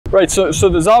Right, so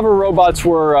the Xaver robots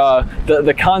were,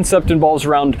 the concept involves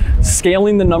around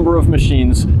scaling the number of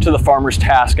machines to the farmer's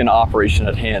task and operation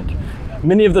at hand.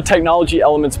 Many of the technology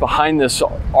elements behind this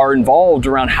are involved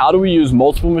around how do we use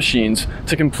multiple machines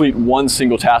to complete one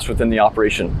single task within the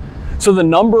operation. So the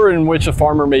number in which a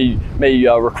farmer may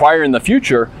require in the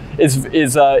future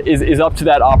is up to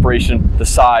that operation, the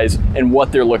size, and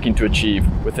what they're looking to achieve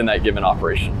within that given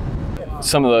operation.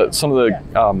 Some of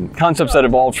the concepts that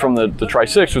evolved from the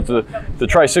Tri-6. With the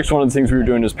Tri-6, one of the things we were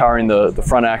doing is powering the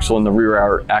front axle and the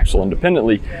rear axle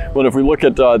independently. But if we look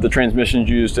at the transmissions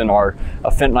used in our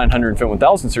Fendt 900 and Fendt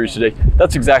 1000 series today,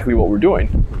 that's exactly what we're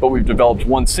doing. But we've developed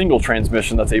one single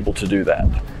transmission that's able to do that.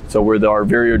 So where our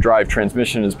Vario drive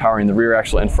transmission is powering the rear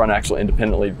axle and front axle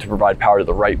independently to provide power to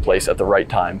the right place at the right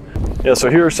time. Yeah, so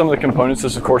here are some of the components.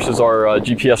 This, of course, is our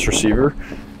GPS receiver.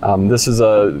 This is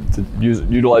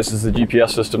utilizes the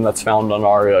GPS system that's found on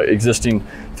our existing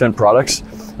Fendt products.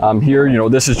 Here,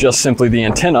 this is just simply the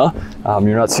antenna.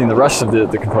 You're not seeing the rest of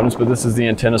the components, but this is the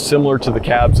antenna similar to the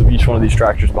cabs of each one of these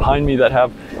tractors behind me that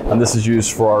have, and this is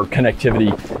used for our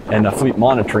connectivity and a fleet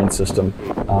monitoring system.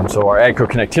 So our AGCO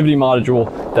connectivity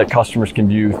module that customers can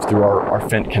view through our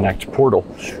Fendt Connect portal.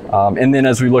 And then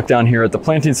as we look down here at the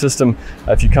planting system,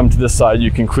 if you come to this side,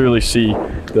 you can clearly see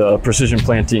the precision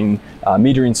planting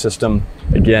metering system.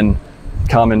 Again,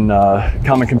 common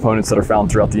components that are found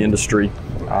throughout the industry,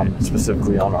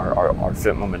 specifically on our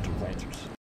Fendt Momentum plant.